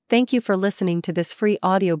Thank you for listening to this free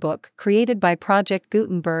audiobook created by Project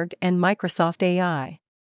Gutenberg and Microsoft AI.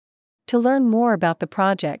 To learn more about the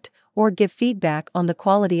project, or give feedback on the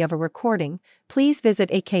quality of a recording, please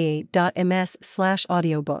visit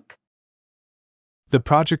aka.ms/audiobook. The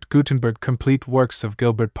Project Gutenberg Complete Works of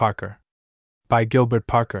Gilbert Parker. By Gilbert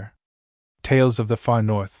Parker. Tales of the Far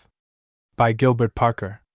North. By Gilbert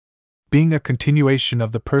Parker. Being a continuation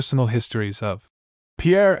of the personal histories of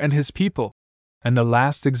Pierre and his people, and the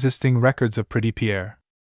last existing records of Pretty Pierre.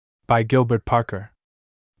 By Gilbert Parker.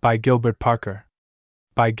 By Gilbert Parker.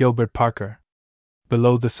 By Gilbert Parker.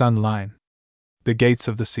 Below the sun line. The gates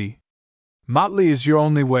of the sea. Motley is your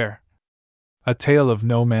only wear. A tale of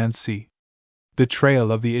no man's sea. The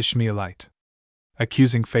trail of the Ishmaelite.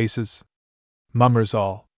 Accusing faces. Mummers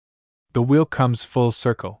all. The wheel comes full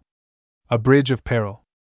circle. A bridge of peril.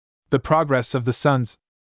 The progress of the suns.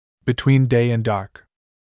 Between day and dark.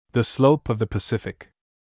 The slope of the Pacific.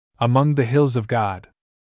 Among the hills of God.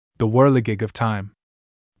 The whirligig of time.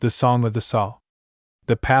 The song of the saw.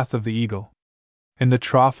 The path of the eagle. In the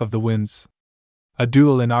trough of the winds. A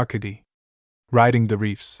duel in Arcady. Riding the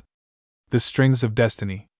reefs. The strings of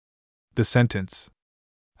destiny. The sentence.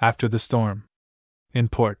 After the storm. In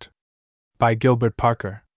port. By Gilbert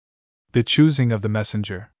Parker. The choosing of the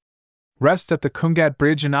messenger. Rest at the Kungat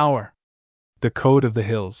Bridge an hour. The code of the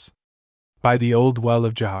hills. By the old well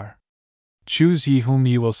of Jahar. Choose ye whom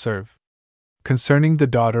ye will serve. Concerning the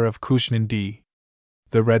daughter of Kushnin-D.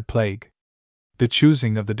 The Red Plague. The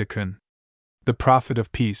choosing of the Dekun. The prophet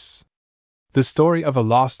of peace. The story of a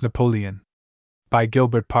lost Napoleon. By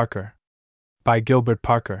Gilbert Parker. By Gilbert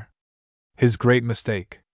Parker. His great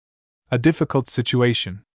mistake. A difficult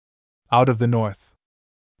situation. Out of the north.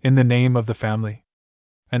 In the name of the family.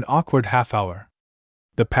 An awkward half-hour.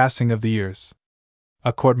 The passing of the years.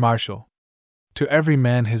 A court-martial. To every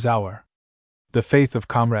man his hour. The faith of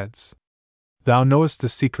comrades. Thou knowest the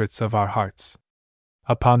secrets of our hearts.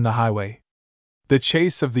 Upon the highway. The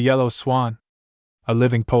chase of the yellow swan. A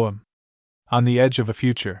living poem. On the edge of a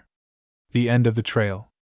future. The end of the trail.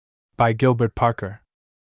 By Gilbert Parker.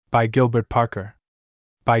 By Gilbert Parker.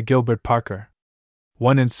 By Gilbert Parker.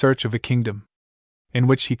 One in search of a kingdom. In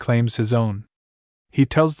which he claims his own. He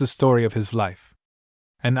tells the story of his life.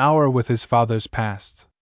 An hour with his father's past.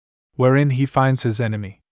 Wherein he finds his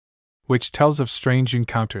enemy. Which tells of strange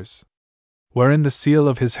encounters. Wherein the seal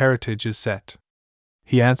of his heritage is set.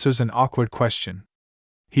 He answers an awkward question.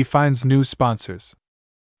 He finds new sponsors.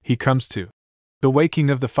 He comes to the waking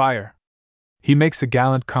of the fire. He makes a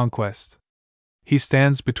gallant conquest. He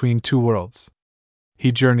stands between two worlds.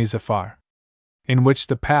 He journeys afar. In which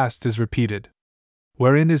the past is repeated.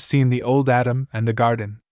 Wherein is seen the old Adam and the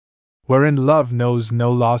garden. Wherein love knows no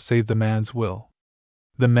law save the man's will.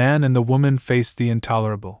 The man and the woman face the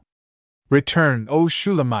intolerable. Return, O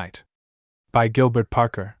Shulamite! By Gilbert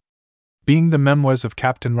Parker. Being the memoirs of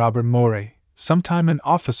Captain Robert Moray, sometime an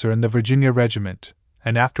officer in the Virginia Regiment,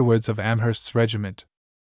 and afterwards of Amherst's Regiment.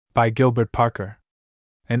 By Gilbert Parker.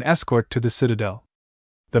 An escort to the citadel.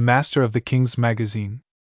 The master of the King's Magazine.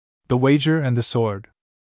 The wager and the sword.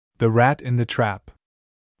 The rat in the trap.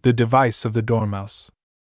 The device of the dormouse.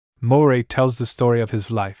 Moray tells the story of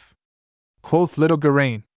his life. Quoth little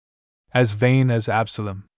Geraint, as vain as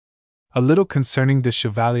Absalom. A little concerning the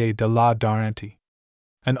Chevalier de la Darante,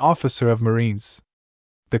 an officer of Marines.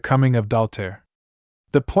 The coming of Doltaire.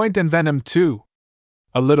 The point and venom too.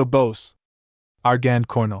 A little boast. Argand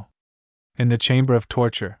Cornel. In the chamber of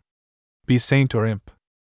torture. Be saint or imp.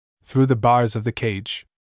 Through the bars of the cage.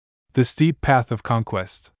 The steep path of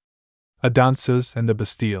conquest. A danseuse and the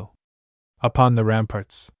Bastille. Upon the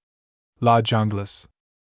ramparts. La Jongleuse.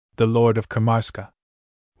 The Lord of Camarska.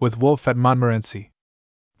 With Wolfe at Montmorency.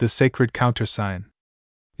 The sacred countersign.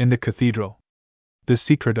 In the cathedral. The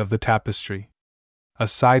secret of the tapestry. A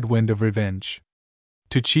side wind of revenge.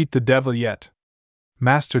 To cheat the devil yet.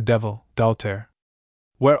 Master Devil, Doltaire.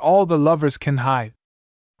 Where all the lovers can hide.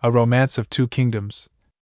 A romance of two kingdoms.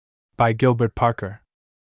 By Gilbert Parker.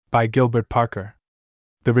 By Gilbert Parker.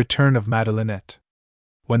 The return of Madelinette.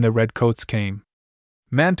 When the redcoats came.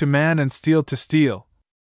 Man to man and steel to steel.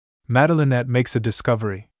 Madelinette makes a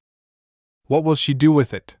discovery. What will she do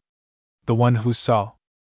with it? The one who saw.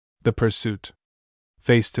 The pursuit.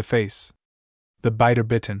 Face to face. The biter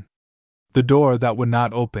bitten. The door that would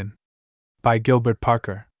not open. By Gilbert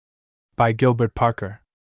Parker. By Gilbert Parker.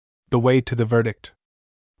 The way to the verdict.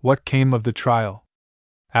 What came of the trial?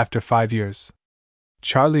 After 5 years.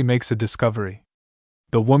 Charlie makes a discovery.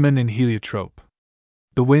 The woman in heliotrope.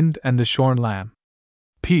 The wind and the shorn lamb.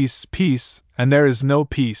 Peace, peace, and there is no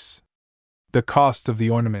peace. The cost of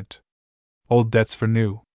the ornament. Old debts for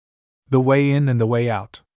new. The way in and the way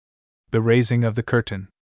out. The raising of the curtain.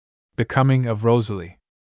 The coming of Rosalie.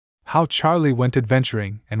 How Charlie went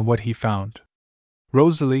adventuring and what he found.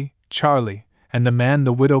 Rosalie, Charlie, and the man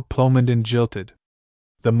the widow Plomondon jilted.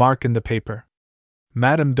 The mark in the paper.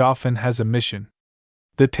 Madame Dauphin has a mission.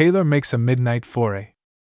 The tailor makes a midnight foray.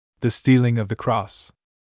 The stealing of the cross.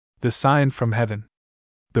 The sign from heaven.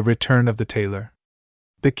 The return of the tailor.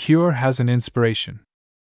 The cure has an inspiration.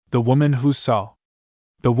 The woman who saw.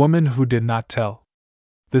 The woman who did not tell.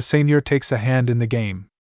 The seigneur takes a hand in the game.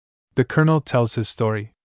 The colonel tells his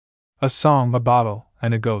story. A song, a bottle,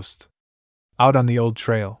 and a ghost. Out on the old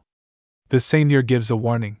trail. The seigneur gives a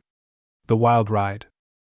warning. The wild ride.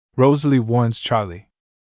 Rosalie warns Charlie.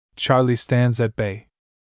 Charlie stands at bay.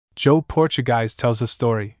 Joe Portuguese tells a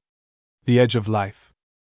story. The edge of life.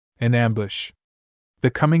 An ambush.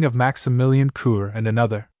 The coming of Maximilien Coeur and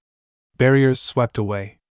another. Barriers swept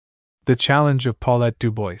away. The challenge of Paulette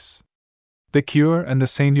Dubois. The cure and the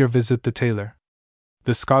seigneur visit the tailor.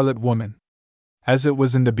 The Scarlet Woman. As it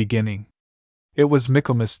was in the beginning. It was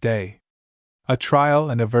Michaelmas Day. A trial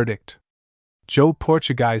and a verdict. Joe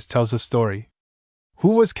Portuguese tells a story. Who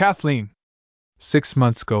was Kathleen? 6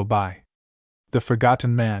 months go by. The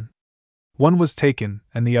forgotten man. One was taken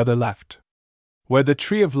and the other left. Where the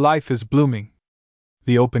tree of life is blooming.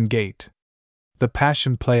 The open gate. The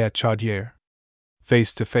passion play at Chaudière.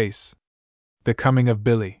 Face to face. The coming of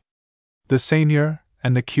Billy. The seigneur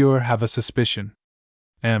and the cure have a suspicion.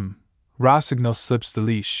 Rossignol slips the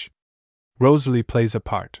leash. Rosalie plays a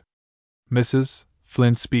part. Mrs.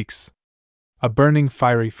 Flynn speaks. A burning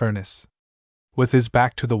fiery furnace. With his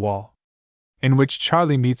back to the wall. In which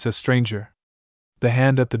Charlie meets a stranger. The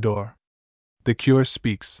hand at the door. The cure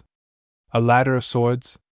speaks. A ladder of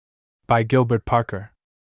swords. By Gilbert Parker.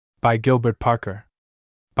 By Gilbert Parker.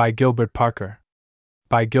 By Gilbert Parker.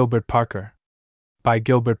 By Gilbert Parker. By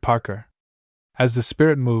Gilbert Parker. As the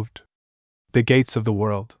spirit moved. The gates of the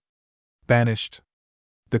world. Banished.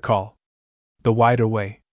 The call. The wider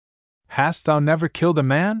way. Hast thou never killed a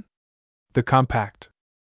man? The compact.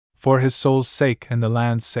 For his soul's sake and the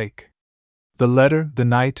land's sake. The letter, the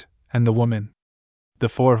night, and the woman. The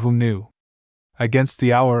four who knew. Against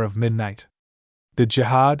the hour of midnight. The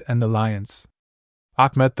jihad and the lions.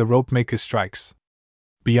 Achmet the rope maker strikes.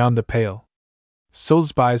 Beyond the pale.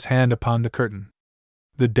 Soulsby's hand upon the curtain.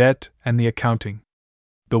 The debt and the accounting.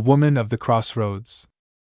 The woman of the crossroads.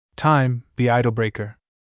 Time, the idol breaker.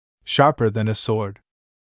 Sharper than a sword.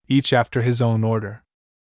 Each after his own order.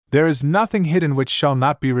 There is nothing hidden which shall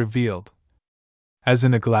not be revealed. As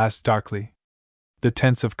in a glass darkly. The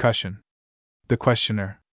tense of cushion. The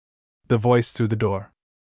questioner. The voice through the door.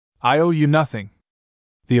 I owe you nothing.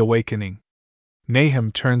 The awakening.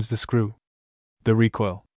 Nahum turns the screw. The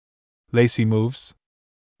recoil. Lacey moves.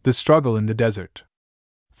 The struggle in the desert.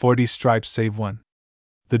 40 stripes save one.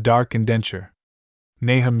 The dark indenture.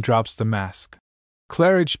 Nahum drops the mask.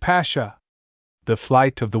 Claridge Pasha. The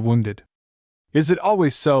flight of the wounded. Is it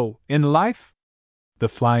always so, in life? The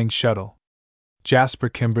flying shuttle. Jasper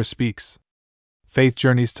Kimber speaks. Faith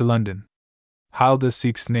journeys to London. Hilda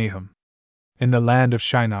seeks Nahum. In the land of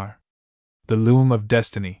Shinar. The loom of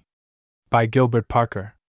destiny. By Gilbert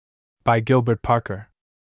Parker. By Gilbert Parker.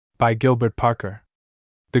 By Gilbert Parker.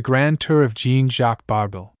 The Grand Tour of Jean-Jacques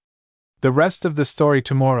Barbil. The rest of the story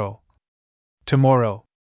tomorrow. Tomorrow.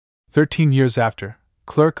 13 years after,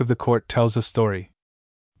 clerk of the court tells a story.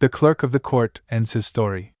 The clerk of the court ends his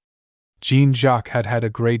story. Jean-Jacques had had a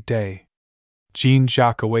great day.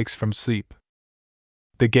 Jean-Jacques awakes from sleep.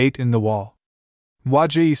 The gate in the wall.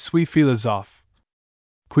 Moi-je suis philosophe.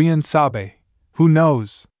 Quien sabe? Who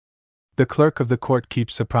knows? The clerk of the court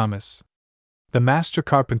keeps a promise. The master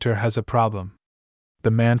carpenter has a problem.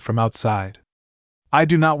 The man from outside. I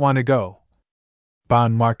do not want to go.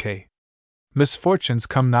 Bon Marquet. Misfortunes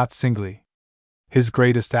come not singly. His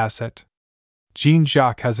greatest asset.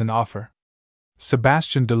 Jean-Jacques has an offer.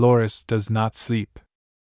 Sebastian Dolores does not sleep.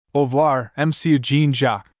 Au revoir, Monsieur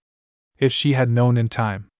Jean-Jacques. If she had known in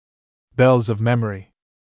time. Bells of memory.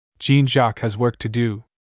 Jean-Jacques has work to do.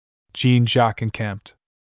 Jean-Jacques encamped.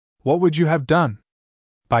 What would you have done?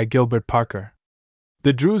 By Gilbert Parker.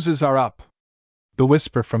 The Druzes are up. The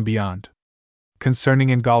whisper from beyond. Concerning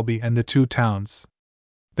Ingalby and the two towns.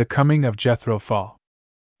 The coming of Jethro Fall.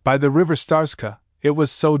 By the river Starska, it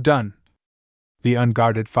was so done. The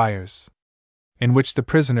unguarded fires. In which the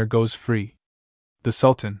prisoner goes free. The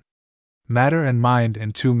Sultan. Matter and mind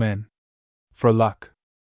and two men. For luck.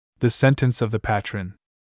 The sentence of the patron.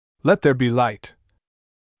 Let there be light.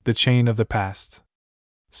 The chain of the past.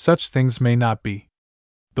 Such things may not be.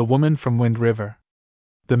 The woman from Wind River.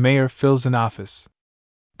 The mayor fills an office.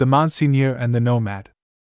 The Monsignor and the nomad.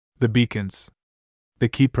 The beacons. The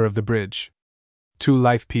keeper of the bridge. 2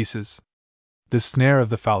 life pieces. The snare of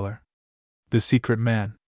the fowler. The secret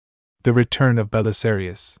man. The return of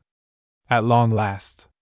Belisarius. At long last.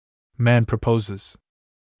 Man proposes.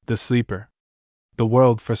 The sleeper. The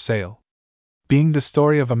world for sale. Being the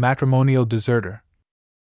story of a matrimonial deserter.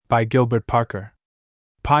 By Gilbert Parker.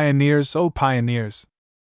 Pioneers, oh pioneers!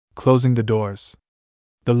 Closing the doors.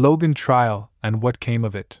 The Logan trial and what came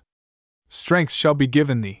of it. Strength shall be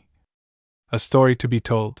given thee. A story to be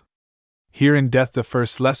told. Here in death the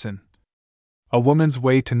first lesson. A woman's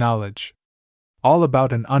way to knowledge. All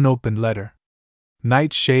about an unopened letter.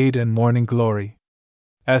 Night shade and morning glory.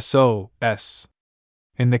 SOS.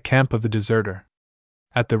 In the camp of the deserter.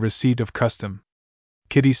 At the receipt of custom.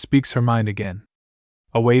 Kitty speaks her mind again.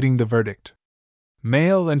 Awaiting the verdict.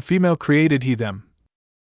 Male and female created he them.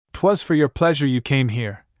 'Twas for your pleasure you came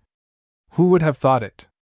here. Who would have thought it?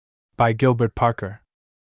 By Gilbert Parker.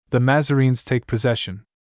 The Nazarenes take possession.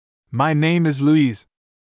 My name is Louise.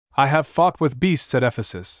 I have fought with beasts at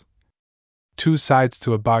Ephesus. 2 sides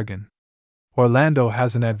to a bargain. Orlando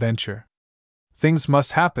has an adventure. Things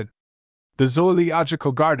must happen. The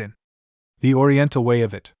zoological garden. The oriental way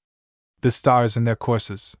of it. The stars in their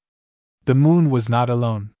courses. The moon was not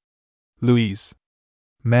alone. Louise.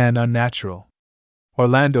 Man unnatural.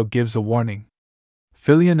 Orlando gives a warning.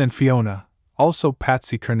 Filion and Fiona, also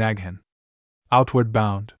Patsy Kernaghan. Outward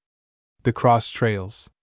bound. The cross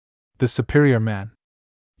trails. The superior man.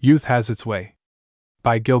 Youth has its way.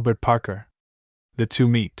 By Gilbert Parker. The 2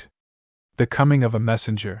 meet. The coming of a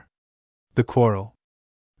messenger. The quarrel.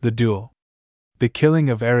 The duel. The killing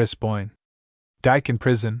of Eris Boyne. Dyke in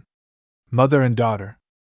prison. Mother and daughter.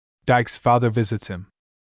 Dyke's father visits him.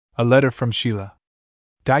 A letter from Sheila.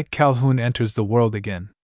 Dyke Calhoun enters the world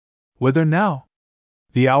again. Whither now?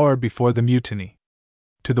 The hour before the mutiny.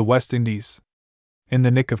 To the West Indies. In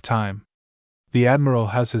the nick of time. The Admiral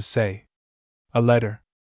has his say. A letter.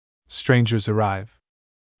 Strangers arrive.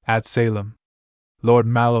 At Salem. Lord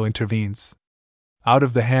Mallow intervenes. Out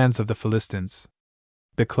of the hands of the Philistines.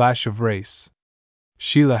 The clash of race.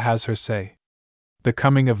 Sheila has her say. The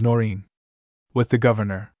coming of Noreen. With the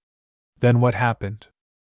governor. Then what happened?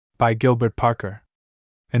 By Gilbert Parker.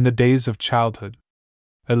 In the days of childhood.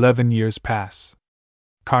 11 years pass.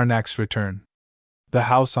 Karnak's return. The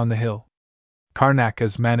house on the hill. Karnak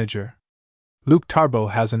as manager. Luke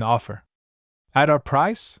Tarbo has an offer. At our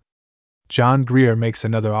price? John Grier makes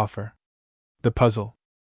another offer. The puzzle.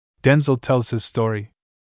 Denzel tells his story.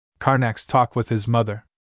 Karnak's talk with his mother.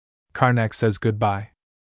 Karnak says goodbye.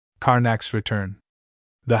 Karnak's return.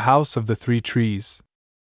 The house of the 3 trees.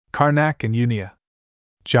 Karnak and Unia.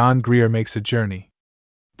 John Grier makes a journey.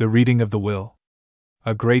 The reading of the will.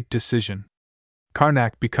 A great decision.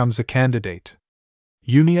 Karnak becomes a candidate.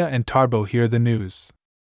 Unia and Tarbo hear the news.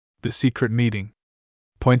 The secret meeting.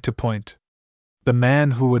 Point to point. The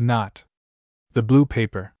man who would not. The blue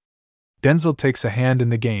paper. Denzel takes a hand in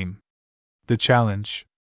the game. The challenge.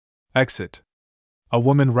 Exit. A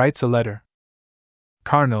woman writes a letter.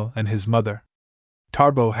 Carnal and his mother.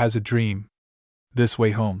 Tarbo has a dream. This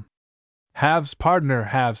way home. Halves, partner,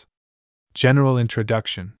 halves. General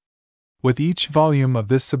introduction. With each volume of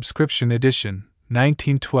this subscription edition,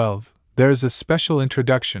 1912, there is a special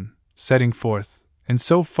introduction, setting forth, in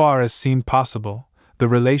so far as seemed possible, the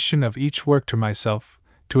relation of each work to myself,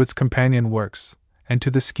 to its companion works, and to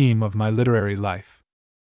the scheme of my literary life.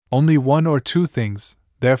 Only 1 or 2 things,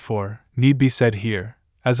 therefore, need be said here,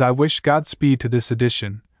 as I wish Godspeed to this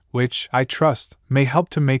edition, which, I trust, may help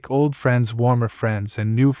to make old friends warmer friends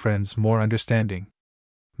and new friends more understanding.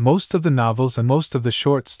 Most of the novels and most of the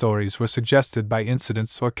short stories were suggested by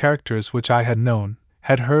incidents or characters which I had known,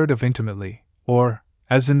 had heard of intimately, or,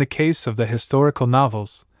 as in the case of the historical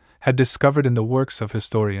novels, had discovered in the works of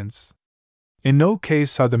historians. In no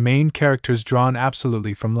case are the main characters drawn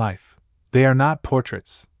absolutely from life. They are not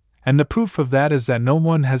portraits, and the proof of that is that no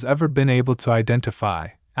one has ever been able to identify,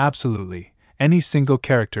 absolutely, any single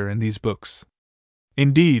character in these books.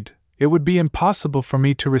 Indeed, it would be impossible for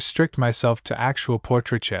me to restrict myself to actual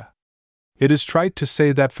portraiture. It is trite to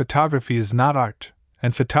say that photography is not art,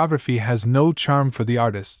 and photography has no charm for the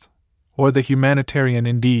artist, or the humanitarian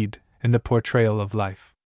indeed, in the portrayal of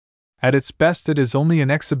life. At its best it is only an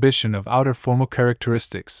exhibition of outer formal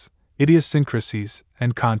characteristics, idiosyncrasies,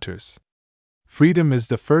 and contours. Freedom is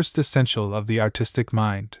the first essential of the artistic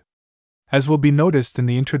mind. As will be noticed in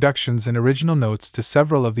the introductions and original notes to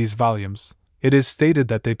several of these volumes, it is stated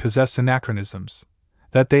that they possess anachronisms,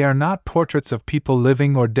 that they are not portraits of people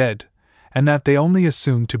living or dead, and that they only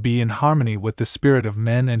assume to be in harmony with the spirit of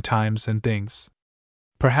men and times and things.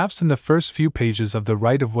 Perhaps in the first few pages of the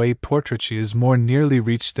right-of-way portrait she is more nearly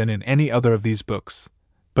reached than in any other of these books,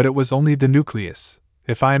 but it was only the nucleus,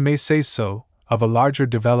 if I may say so, of a larger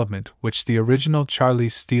development which the original Charlie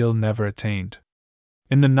Steele never attained.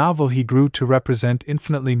 In the novel he grew to represent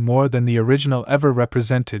infinitely more than the original ever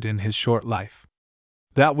represented in his short life.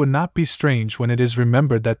 That would not be strange when it is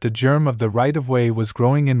remembered that the germ of the right-of-way was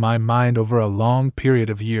growing in my mind over a long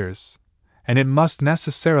period of years, and it must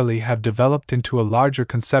necessarily have developed into a larger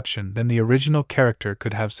conception than the original character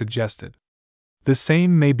could have suggested. The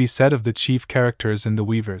same may be said of the chief characters in The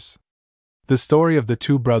Weavers. The story of the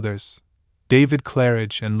two brothers, David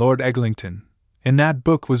Claridge and Lord Eglinton, in that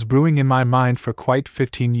book was brewing in my mind for quite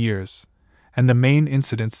 15 years, and the main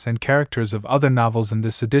incidents and characters of other novels in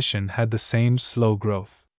this edition had the same slow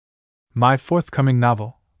growth. My forthcoming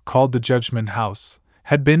novel, called The Judgment House,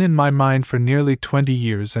 had been in my mind for nearly 20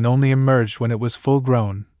 years and only emerged when it was full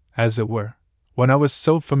grown, as it were, when I was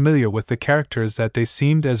so familiar with the characters that they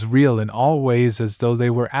seemed as real in all ways as though they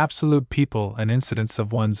were absolute people and incidents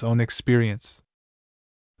of one's own experience.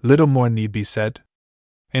 Little more need be said.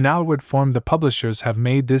 In outward form the publishers have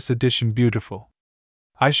made this edition beautiful.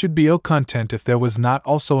 I should be ill content if there was not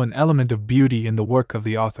also an element of beauty in the work of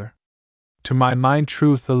the author. To my mind,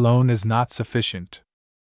 truth alone is not sufficient.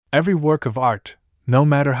 Every work of art, no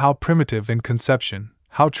matter how primitive in conception,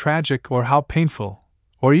 how tragic or how painful,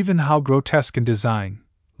 or even how grotesque in design,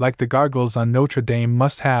 like the gargoyles on Notre Dame,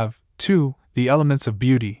 must have, too, the elements of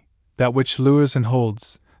beauty, that which lures and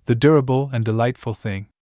holds, the durable and delightful thing.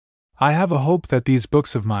 I have a hope that these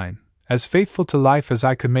books of mine, as faithful to life as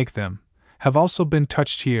I could make them, have also been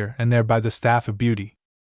touched here and there by the staff of beauty.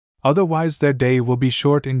 Otherwise their day will be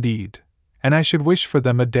short indeed, and I should wish for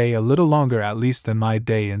them a day a little longer at least than my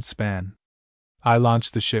day in span. I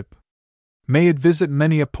launch the ship. May it visit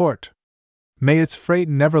many a port! May its freight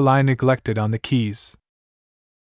never lie neglected on the quays,